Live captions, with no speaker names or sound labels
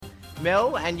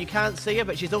Mel, and you can't see her,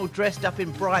 but she's all dressed up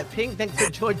in bright pink.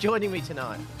 Thanks for joining me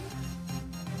tonight.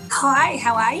 Hi,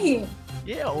 how are you?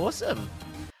 Yeah, awesome.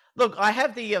 Look, I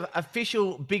have the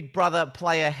official Big Brother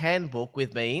player handbook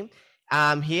with me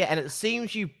here, and it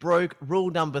seems you broke rule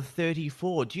number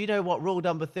 34. Do you know what rule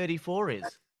number 34 is?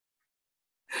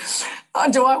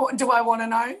 Do I want to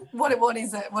know? What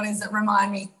is it? What is it?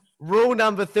 Remind me. Rule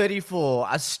number 34,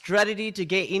 a strategy to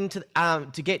get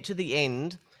to the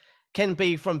end can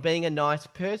be from being a nice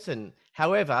person.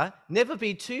 However, never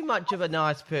be too much of a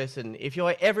nice person. If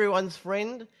you're everyone's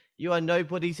friend, you are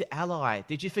nobody's ally.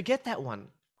 Did you forget that one?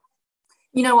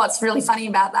 You know what's really funny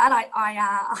about that?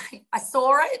 I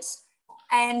saw it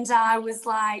and I was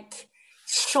like,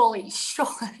 surely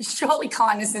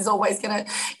kindness is always going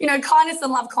to, kindness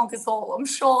and love conquers all. I'm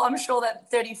sure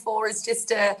that 34 is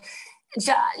just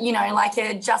like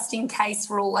a just in case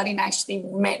rule. I didn't actually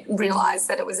realize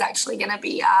that it was actually going to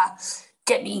be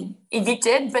get me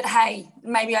evicted. But hey,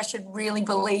 maybe I should really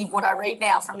believe what I read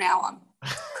now from now on.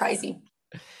 Crazy.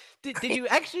 Did you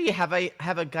actually have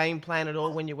a game plan at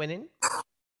all when you went in?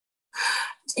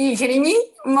 Are you kidding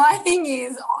me? My thing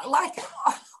is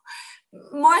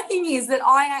that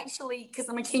I actually, because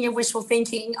I'm a king of wishful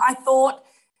thinking, I thought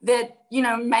that,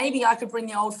 maybe I could bring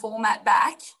the old format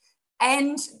back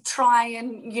and try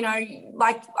and,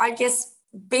 I guess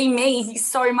be me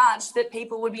so much that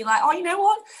people would be like, oh, you know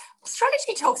what?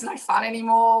 Strategy talk's no fun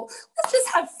anymore. Let's just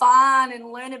have fun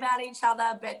and learn about each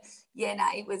other. But yeah, no,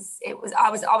 I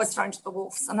was thrown to the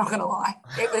wolves. I'm not going to lie.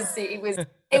 It was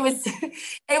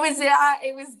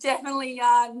definitely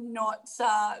not.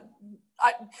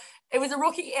 It was a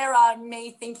rookie era,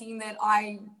 me thinking that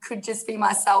I could just be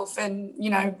myself and,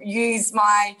 use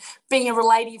my being a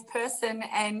relative person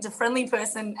and a friendly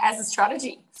person as a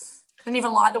strategy. I don't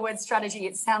even like the word strategy.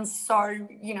 It sounds so,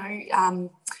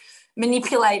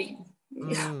 manipulating.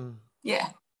 Yeah.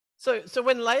 So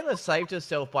when Layla saved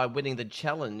herself by winning the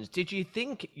challenge, did you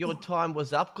think your time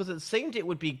was up? Because it seemed it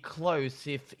would be close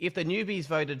if the newbies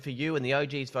voted for you and the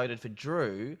OGs voted for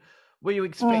Drew. Were you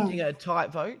expecting a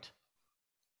tight vote?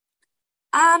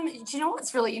 Do you know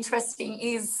what's really interesting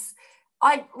is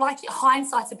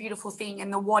hindsight's a beautiful thing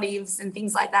and the what ifs and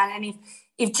things like that. And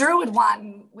if Drew had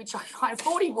won, which I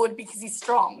thought he would because he's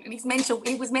strong and he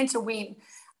was meant to win,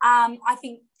 I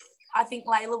think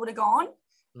Layla would have gone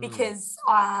because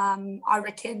I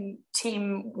reckon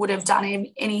Tim would have done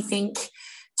anything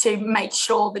to make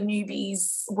sure the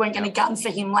newbies weren't going to gun for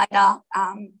him later.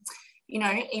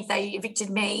 If they evicted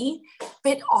me.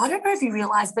 But I don't know if you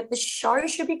realise, but the show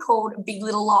should be called Big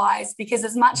Little Lies because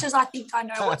as much as I think I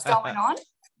know what's going on,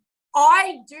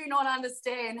 I do not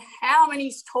understand how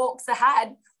many talks are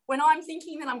had when I'm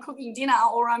thinking that I'm cooking dinner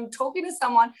or I'm talking to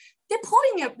someone. They're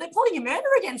plotting a murder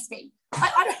against me.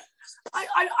 I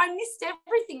missed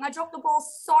everything. I dropped the ball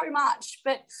so much.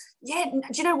 But yeah, do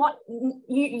you know what?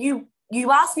 You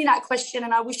asked me that question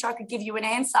and I wish I could give you an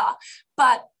answer,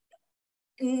 but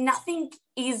nothing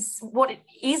is what it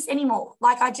is anymore.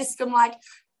 I'm like,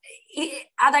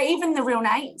 are they even the real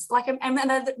names? And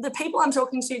the people I'm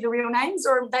talking to the real names,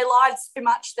 or they lied so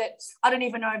much that I don't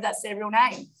even know if that's their real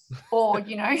name, or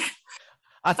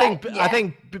I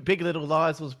think Big Little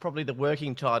Lies was probably the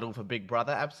working title for Big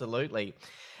Brother. Absolutely.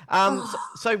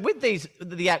 So with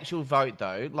the actual vote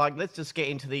though, let's just get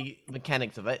into the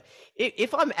mechanics of it.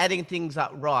 If I'm adding things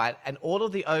up right, and all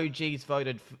of the OGs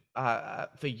voted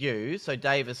for you, so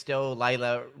Dave, Estelle,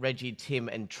 Layla, Reggie, Tim,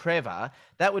 and Trevor,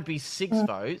 that would be 6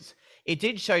 votes. It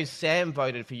did show Sam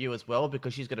voted for you as well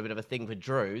because she's got a bit of a thing for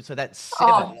Drew, so that's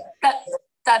 7.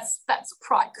 That's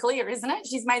quite clear, isn't it?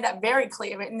 She's made that very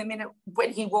clear in the minute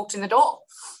when he walked in the door.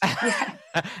 Yeah.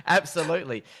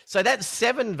 Absolutely. So that's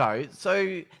 7 votes.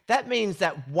 So that means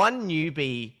that one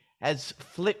newbie has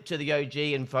flipped to the OG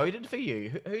and voted for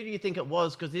you. Who do you think it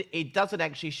was? Because it doesn't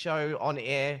actually show on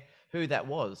air who that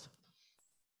was.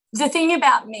 The thing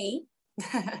about me,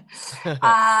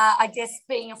 I guess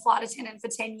being a flight attendant for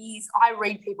 10 years, I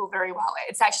read people very well.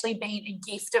 It's actually been a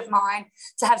gift of mine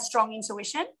to have strong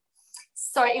intuition.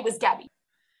 So it was Gabby.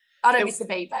 I don't miss a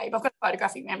beat, babe. I've got a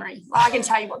photographic memory. I can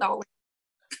tell you what they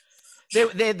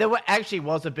were. There actually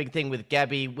was a big thing with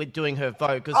Gabby with doing her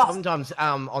vote because sometimes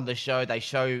on the show they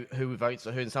show who votes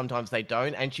for who and sometimes they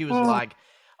don't. And she was like,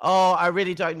 oh, I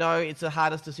really don't know. It's the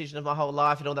hardest decision of my whole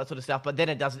life and all that sort of stuff. But then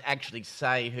it doesn't actually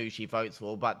say who she votes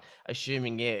for. But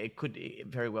assuming, it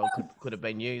very well could have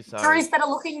been you. So Drew's better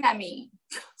looking than me.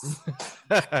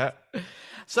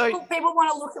 So people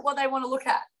want to look at what they want to look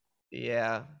at.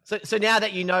 Yeah. So now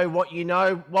that you know,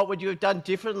 what would you have done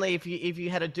differently if you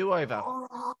had a do-over?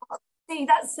 See,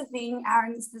 that's the thing,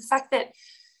 Aaron. It's the fact that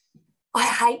I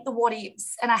hate the what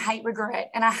ifs and I hate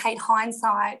regret and I hate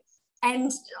hindsight.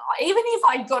 And even if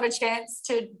I got a chance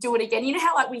to do it again, you know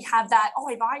how like we have that, oh,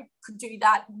 if I could do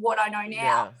that, what I know now,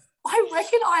 yeah. I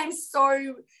reckon I am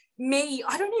so me.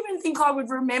 I don't even think I would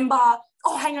remember,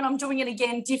 oh, hang on, I'm doing it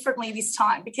again differently this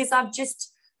time, because I've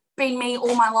just been me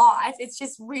all my life. It's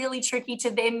just really tricky to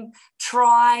then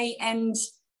try and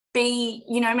be,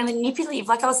 you know, manipulative.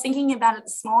 Like I was thinking about it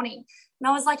this morning and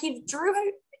I was like, if Drew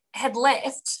had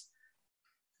left,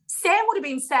 Sam would have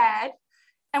been sad.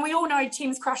 And we all know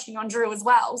Tim's crushing on Drew as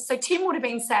well. So Tim would have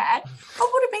been sad. I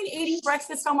would have been eating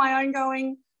breakfast on my own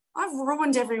going, I've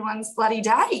ruined everyone's bloody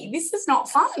day. This is not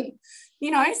fun, you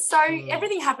know? So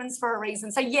everything happens for a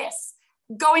reason. So yes,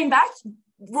 going back,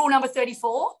 rule number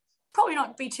 34, probably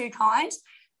not be too kind.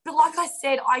 But like I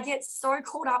said, I get so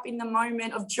caught up in the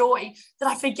moment of joy that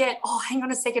I forget, oh, hang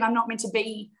on a second, I'm not meant to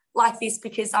be like this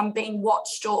because I'm being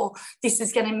watched, or this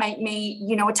is going to make me,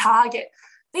 you know, a target.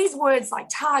 These words like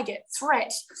target,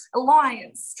 threat,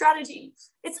 alliance, strategy,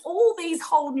 it's all these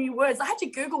whole new words. I had to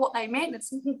Google what they meant.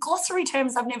 It's glossary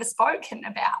terms I've never spoken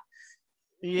about.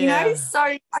 Yeah. You know, so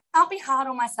I can't be hard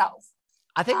on myself.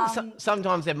 I think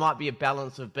sometimes there might be a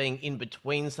balance of being in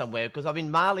between somewhere, because I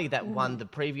mean, Marley that won the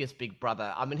previous Big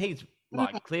Brother, I mean, he's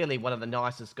like clearly one of the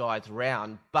nicest guys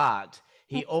around, but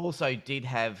he also did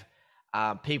have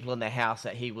people in the house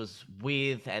that he was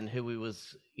with and who he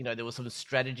was, you know, there was some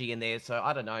strategy in there. So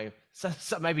I don't know,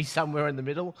 so maybe somewhere in the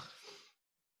middle.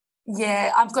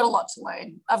 Yeah, I've got a lot to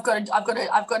learn. I've got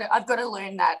to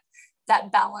learn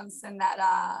that balance and that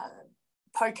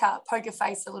poker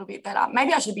face a little bit better.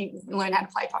 Maybe I should learn how to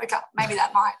play poker. Maybe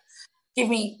that might give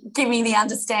me the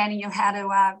understanding of how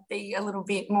to be a little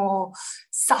bit more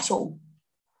subtle.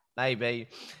 Maybe.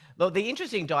 Look, the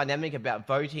interesting dynamic about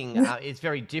voting is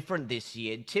very different this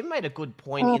year. Tim made a good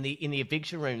point in the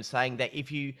eviction room, saying that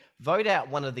if you vote out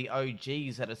one of the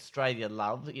OGs that Australia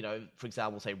love, you know, for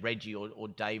example, say Reggie or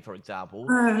Dave, for example,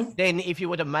 then if you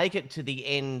were to make it to the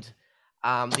end,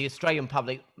 the Australian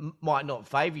public might not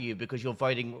favour you because you're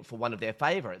voting for one of their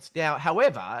favourites. Now,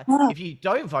 however, if you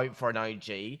don't vote for an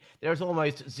OG, there is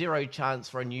almost zero chance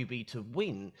for a newbie to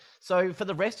win. So for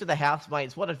the rest of the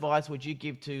housemates, what advice would you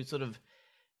give to sort of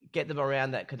get them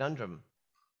around that conundrum?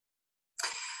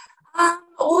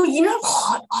 Well, you know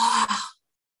what?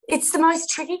 It's the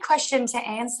most tricky question to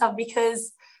answer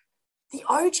because the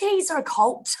OGs are a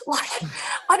cult. Like,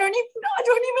 I don't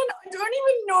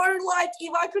even know, like,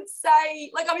 if I could say,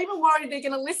 like, I'm even worried they're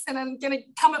going to listen and going to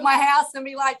come at my house and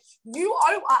be like, you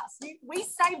owe us. We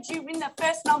saved you in the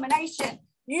first nomination.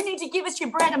 You need to give us your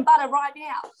bread and butter right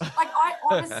now. Like, I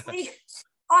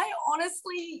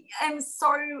honestly am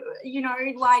so, you know,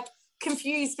 like,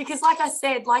 confused because, like I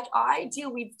said, like, I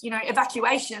deal with, you know,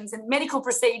 evacuations and medical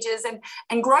procedures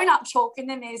and grown-up talk, and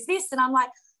then there's this, and I'm like,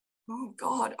 oh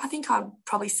God, I think I'd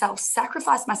probably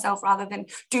self-sacrifice myself rather than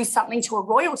do something to a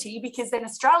royalty, because then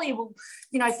Australia will,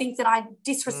 you know, think that I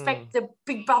disrespect the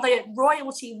Big Brother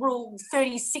royalty rule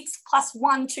 36 plus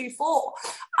 1, 2, 4.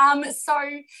 So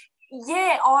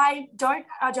yeah, I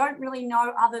don't really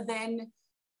know other than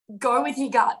go with your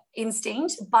gut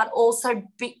instinct, but also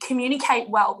communicate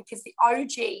well, because the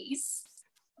OGs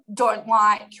don't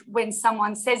like when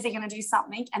someone says they're going to do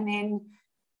something and then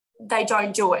they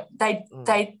don't do it.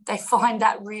 They find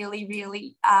that really,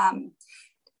 really,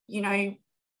 you know,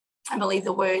 I believe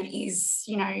the word is,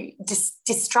 you know,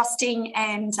 distrusting,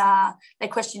 and they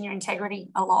question your integrity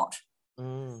a lot.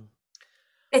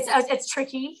 It's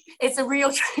tricky. It's a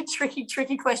real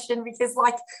tricky question, because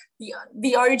like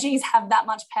the OGs have that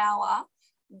much power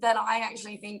that I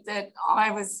actually think that I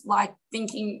was like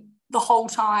thinking the whole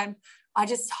time, I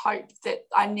just hope that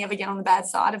I never get on the bad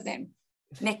side of them.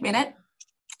 Next minute,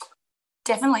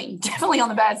 definitely on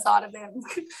the bad side of them,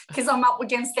 because I'm up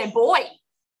against their boy,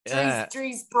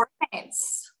 Drew's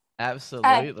bromance.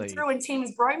 Absolutely. Drew and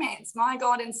Tim's bromance. My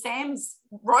God, and Sam's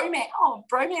romance. Oh,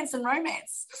 bromance and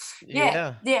romance.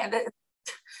 Yeah.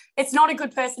 It's not a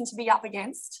good person to be up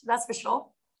against, that's for sure.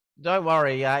 Don't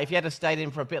worry. If you had to stay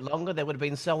in for a bit longer, there would have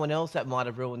been someone else that might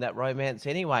have ruined that romance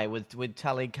anyway, with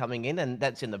Tully coming in, and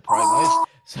that's in the promos.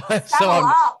 Oh, so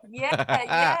up.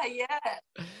 Yeah.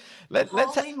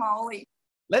 Holy moly.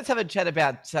 Let's have a chat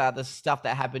about the stuff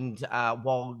that happened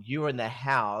while you were in the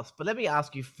house. But let me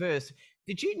ask you first,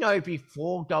 did you know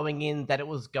before going in that it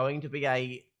was going to be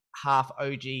a half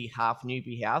OG, half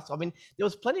newbie house? I mean, there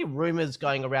was plenty of rumors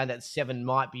going around that Seven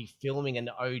might be filming an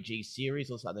OG series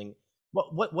or something.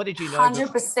 What did you know?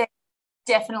 100%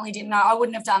 definitely didn't know. I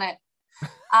wouldn't have done it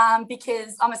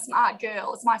because I'm a smart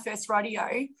girl. It's my first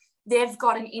rodeo. they've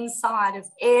got an insight of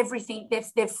everything.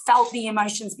 They've felt the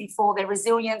emotions before. Their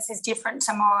resilience is different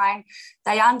to mine.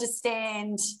 They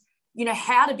understand, you know,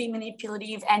 how to be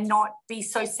manipulative and not be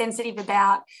so sensitive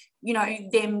about, you know,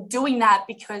 them doing that,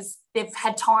 because they've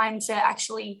had time to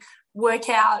actually work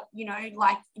out, you know,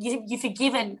 like you're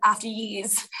forgiven after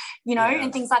years, you know,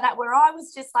 and things like that, where I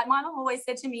was just like, my mum always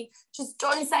said to me, just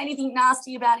don't say anything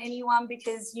nasty about anyone,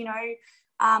 because, you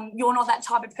know, you're not that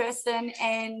type of person,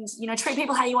 and, you know, treat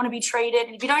people how you want to be treated.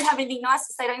 And if you don't have anything nice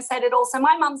to say, don't say it at all. So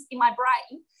my mum's in my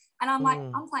brain, and I'm like,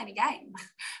 I'm playing a game,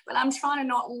 but I'm trying to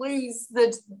not lose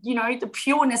the, you know, the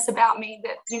pureness about me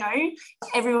that, you know,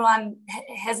 everyone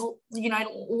has, you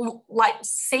know, like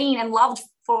seen and loved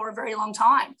for a very long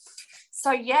time.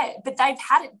 So yeah, but they've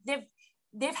had it.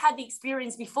 They've had the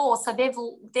experience before, so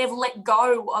they've let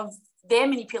go of their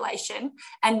manipulation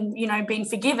and, you know, been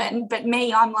forgiven. But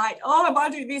me, I'm like, oh, if I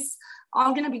do this,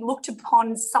 I'm going to be looked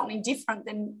upon something different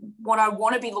than what I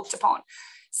want to be looked upon.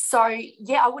 So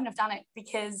yeah, I wouldn't have done it,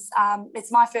 because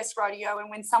it's my first rodeo, and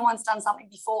when someone's done something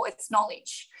before, it's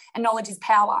knowledge, and knowledge is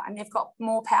power, and they've got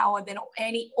more power than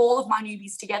all of my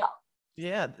newbies together.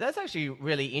 Yeah, that's actually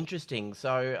really interesting.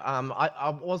 So I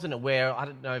wasn't aware. I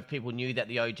don't know if people knew that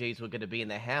the OGs were going to be in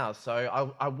the house. So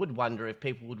I would wonder if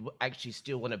people would actually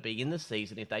still want to be in the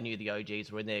season if they knew the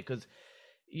OGs were in there, because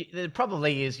there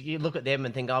probably is. You look at them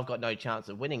and think, I've got no chance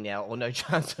of winning now, or no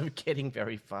chance of getting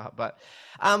very far. But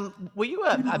were you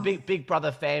a Big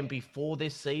Brother fan before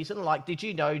this season? Like, did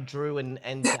you know Drew and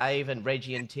Dave and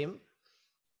Reggie and Tim?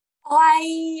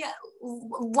 I,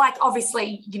 like,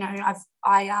 obviously, you know,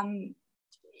 I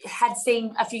had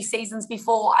seen a few seasons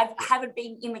before. I haven't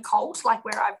been in the cult, like,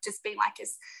 where I've just been like a,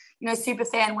 you know, super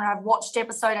fan, where I've watched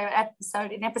episode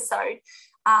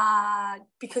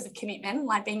because of commitment.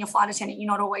 Like, being a flight attendant, you're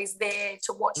not always there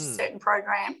to watch a certain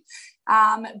program.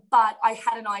 But I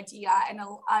had an idea, and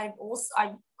I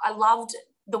loved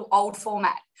the old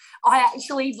format. I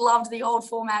actually loved the old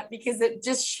format because it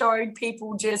just showed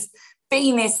people just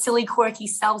being their silly, quirky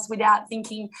selves without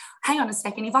thinking, hang on a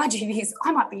second, if I do this,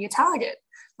 I might be a target.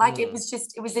 Like, it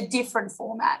was a different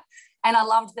format. And I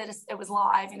loved that it was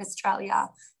live in Australia,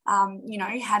 you know,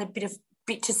 had a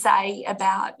bit to say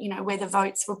about, you know, where the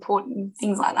votes were put and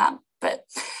things like that. But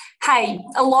hey,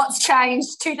 a lot's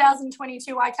changed.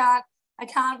 2022, I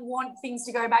can't want things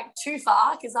to go back too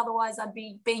far, because otherwise I'd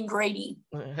be being greedy.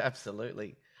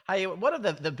 Absolutely. Hey, one of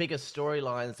the biggest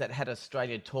storylines that had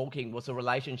Australia talking was a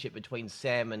relationship between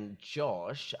Sam and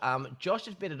Josh. Josh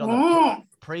admitted on the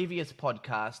previous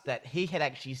podcast that he had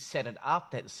actually set it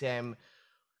up that Sam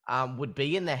would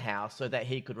be in the house so that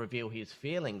he could reveal his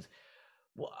feelings.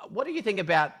 What do you think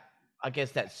about, I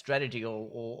guess, that strategy,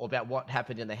 or about what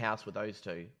happened in the house with those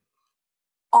two?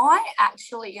 I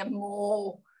actually am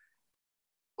more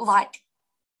like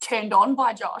turned on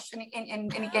by Josh and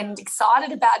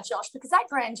excited about Josh, because that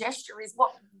grand gesture is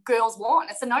what girls want.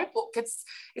 It's a notebook. It's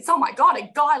oh my God, a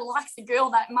guy likes a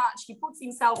girl that much. He puts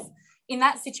himself in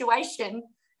that situation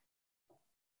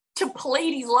to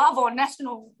plead his love on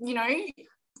national, you know,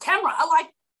 camera.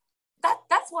 Like,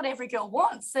 that's what every girl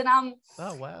wants. And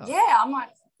oh wow. Yeah, I'm like,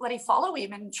 bloody follow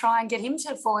him and try and get him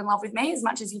to fall in love with me as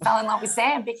much as he fell in love with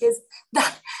Sam, because that's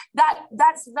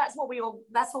what we all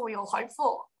hope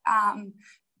for.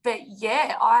 But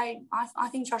yeah, I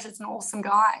think Josh is an awesome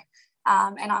guy,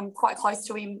 and I'm quite close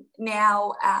to him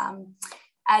now,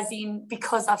 as in,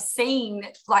 because I've seen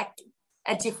like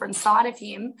a different side of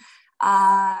him.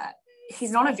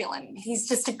 He's not a villain. He's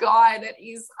just a guy that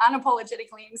is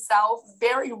unapologetically himself,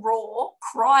 very raw,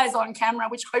 cries on camera,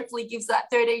 which hopefully gives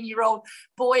that 13-year-old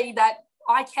boy that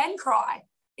I can cry.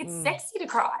 It's sexy to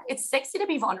cry. It's sexy to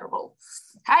be vulnerable.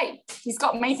 Hey, he's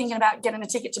got me thinking about getting a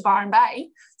ticket to Byron Bay.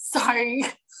 So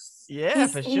yeah,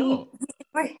 for sure.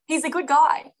 He's a good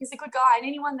guy. He's a good guy. And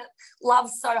anyone that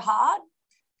loves so hard,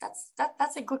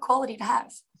 that's a good quality to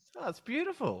have. Oh, that's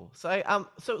beautiful. So,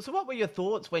 so what were your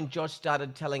thoughts when Josh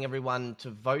started telling everyone to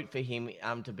vote for him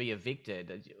to be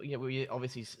evicted? Were you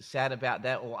obviously sad about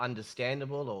that, or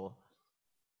understandable, or?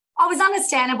 I was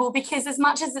understandable, because as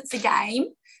much as it's a game,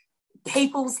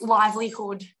 people's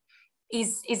livelihood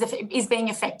is being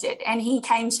affected. And he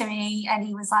came to me and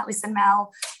he was like, listen,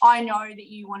 Mel, I know that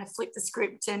you want to flip the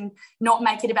script and not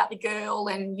make it about the girl,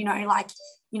 and, you know, like,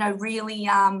 you know, really,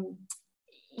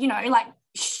 you know, like,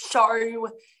 show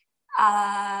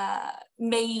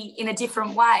me in a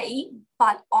different way,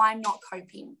 but I'm not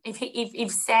coping.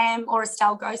 If Sam or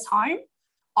Estelle goes home,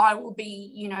 I will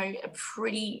be, you know, a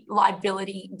pretty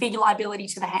big liability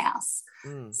to the house.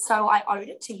 So I owed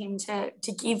it to him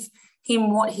to give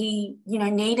him what he, you know,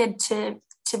 needed to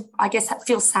I guess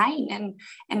feel sane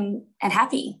and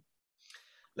happy.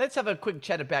 Let's have a quick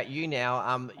chat about you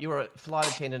now. You're a flight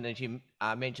attendant, as you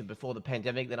mentioned before the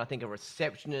pandemic. Then I think a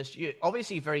receptionist. You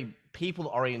obviously very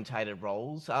people-orientated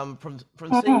roles. From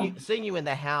seeing you in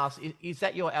the house, is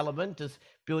that your element? Just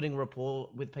building rapport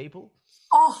with people?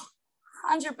 Oh,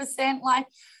 100%. Like,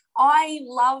 I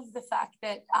love the fact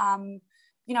that,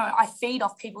 I feed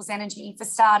off people's energy for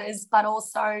starters, but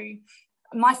also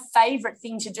my favorite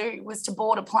thing to do was to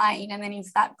board a plane. And then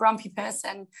if that grumpy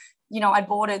person, I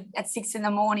boarded at 6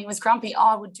 a.m, was grumpy,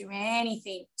 I would do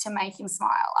anything to make him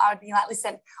smile. I would be like,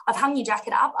 listen, I've hung your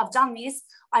jacket up. I've done this.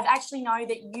 I've actually know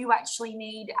that you actually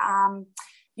need,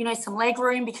 some leg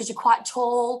room because you're quite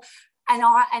tall.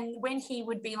 And when he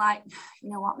would be like, you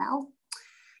know what, Mel,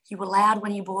 you were loud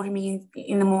when you boarded me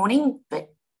in the morning,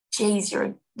 but geez,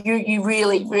 you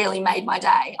really, really made my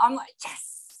day. I'm like,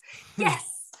 yes.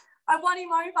 I won him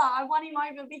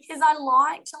over because I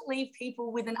like to leave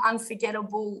people with an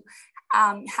unforgettable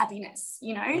happiness,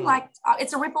 like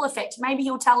it's a ripple effect. Maybe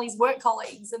he'll tell his work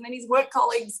colleagues and then his work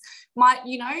colleagues might,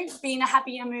 be in a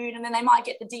happier mood and then they might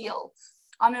get the deal.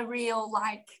 I'm a real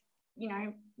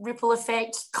ripple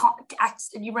effect,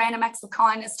 random acts of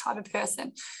kindness type of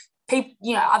person.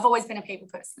 I've always been a people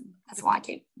person. That's why I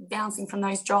keep bouncing from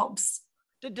those jobs.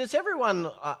 Does everyone,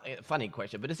 funny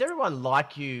question, but does everyone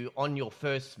like you on your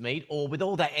first meet, or with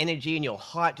all that energy and your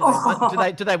height,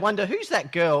 do they wonder who's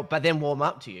that girl, but then warm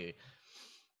up to you?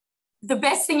 The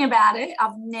best thing about it,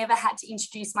 I've never had to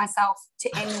introduce myself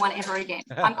to anyone ever again.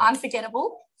 I'm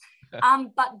unforgettable.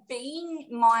 But being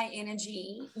my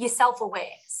energy, you're self-aware.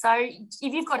 So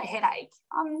if you've got a headache,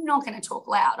 I'm not going to talk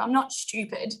loud. I'm not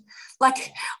stupid.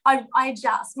 Like I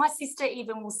adjust. My sister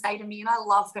even will say to me, and I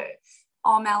love her,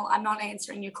 oh, Mel, I'm not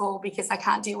answering your call because I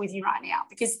can't deal with you right now,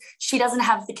 because she doesn't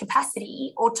have the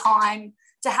capacity or time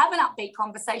to have an upbeat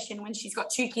conversation when she's got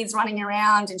 2 kids running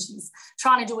around and she's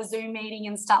trying to do a Zoom meeting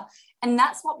and stuff. And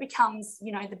that's what becomes,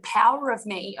 the power of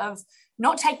me, of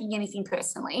not taking anything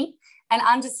personally and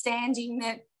understanding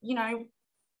that,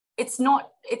 it's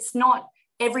not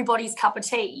everybody's cup of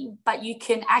tea, but you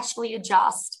can actually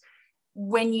adjust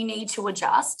when you need to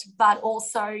adjust, but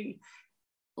also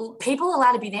people are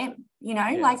allowed to be them,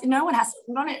 like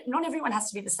not everyone has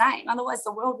to be the same. Otherwise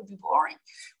the world would be boring.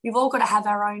 We've all got to have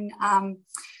our own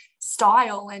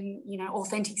style and,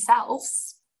 authentic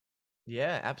selves.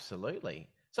 Yeah, absolutely.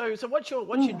 So what's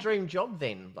your dream job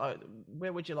then?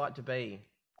 Where would you like to be?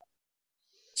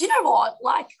 Do you know what?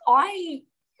 Like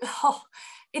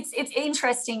it's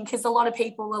interesting because a lot of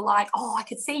people are like, oh, I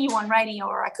could see you on radio,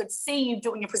 or I could see you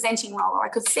doing a presenting role, or I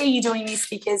could see you doing this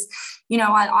because,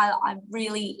 I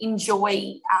really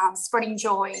enjoy spreading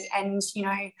joy and,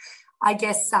 I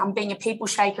guess being a people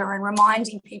shaker and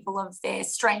reminding people of their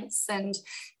strengths and,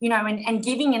 and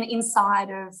giving an insight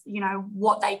of,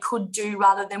 what they could do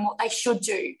rather than what they should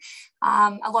do.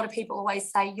 A lot of people always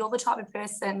say, you're the type of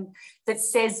person that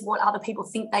says what other people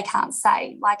think they can't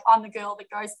say. Like I'm the girl that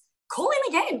goes, call him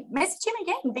again, message him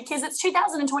again, because it's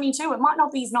 2022. It might not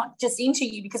be he's not just into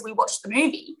you because we watched the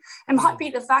movie. It might be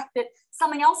the fact that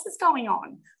something else is going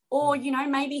on. Or,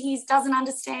 maybe he doesn't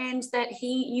understand that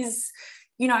he is,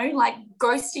 like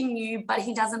ghosting you, but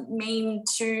he doesn't mean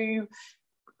to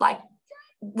like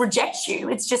reject you.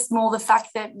 It's just more the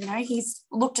fact that, he's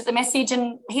looked at the message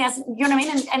and he hasn't, you know what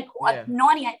I mean? And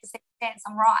 98% chance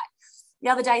I'm right. The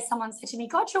other day, someone said to me,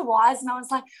 God, you're wise. And I was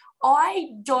like, I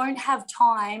don't have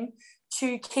time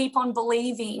to keep on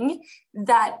believing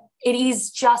that it is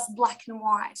just black and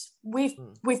white.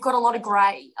 We've got a lot of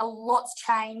grey. A lot's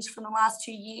changed from the last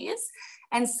 2 years.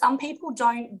 And some people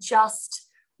don't just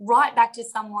write back to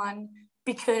someone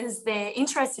because they're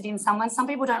interested in someone. Some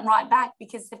people don't write back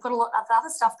because they've got a lot of other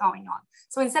stuff going on.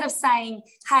 So instead of saying,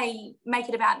 hey, make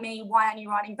it about me, why aren't you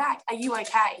writing back? Are you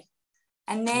okay?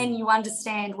 And then you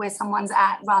understand where someone's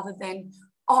at rather than,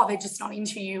 oh, they're just not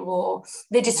into you, or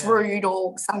they're just rude,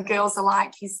 or some girls are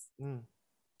like,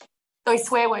 those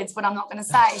swear words, but I'm not going to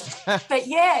say. But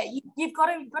yeah, you've got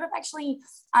to actually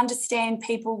understand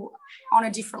people on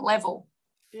a different level.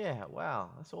 Yeah,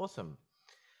 wow, that's awesome.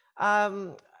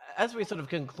 As we sort of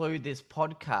conclude this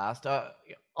podcast,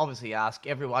 obviously ask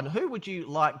everyone, who would you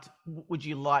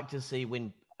like to see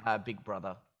win Big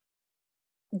Brother?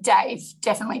 Dave,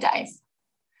 definitely Dave.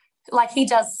 Like he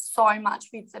does so much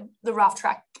with the Rough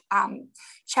Track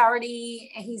charity.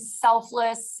 He's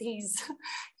selfless. He's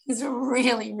a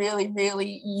really, really,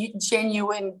 really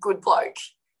genuine good bloke.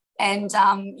 And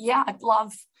I'd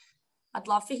love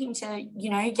for him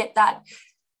to, get that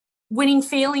winning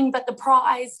feeling, but the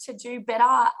prize to do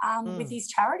better with his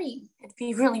charity. It'd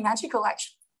be really magical,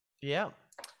 actually. Yeah.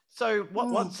 So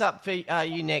what's up for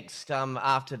you next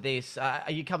after this? Are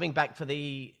you coming back for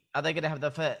the Are they going to have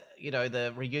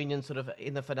the reunion sort of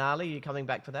in the finale? Are you coming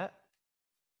back for that?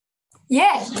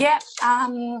 Yeah, yeah.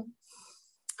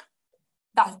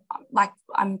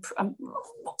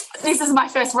 This is my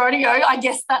first rodeo. I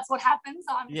guess that's what happens.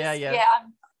 I'm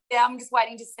just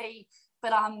waiting to see.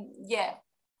 But yeah,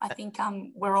 I think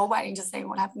we're all waiting to see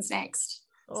what happens next.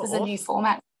 This is a new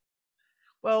format.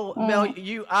 Well, Mel,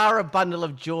 you are a bundle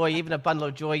of joy, even a bundle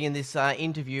of joy in this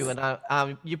interview,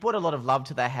 and you brought a lot of love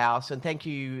to the house, and thank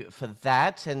you for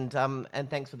that, and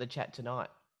thanks for the chat tonight.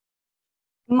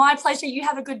 My pleasure. You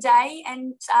have a good day,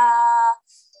 and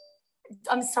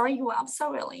I'm sorry you were up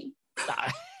so early.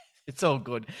 It's all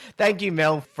good. Thank you,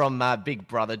 Mel, from Big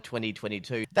Brother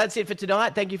 2022. That's it for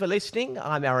tonight. Thank you for listening.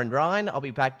 I'm Aaron Ryan. I'll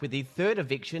be back with the third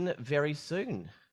eviction very soon.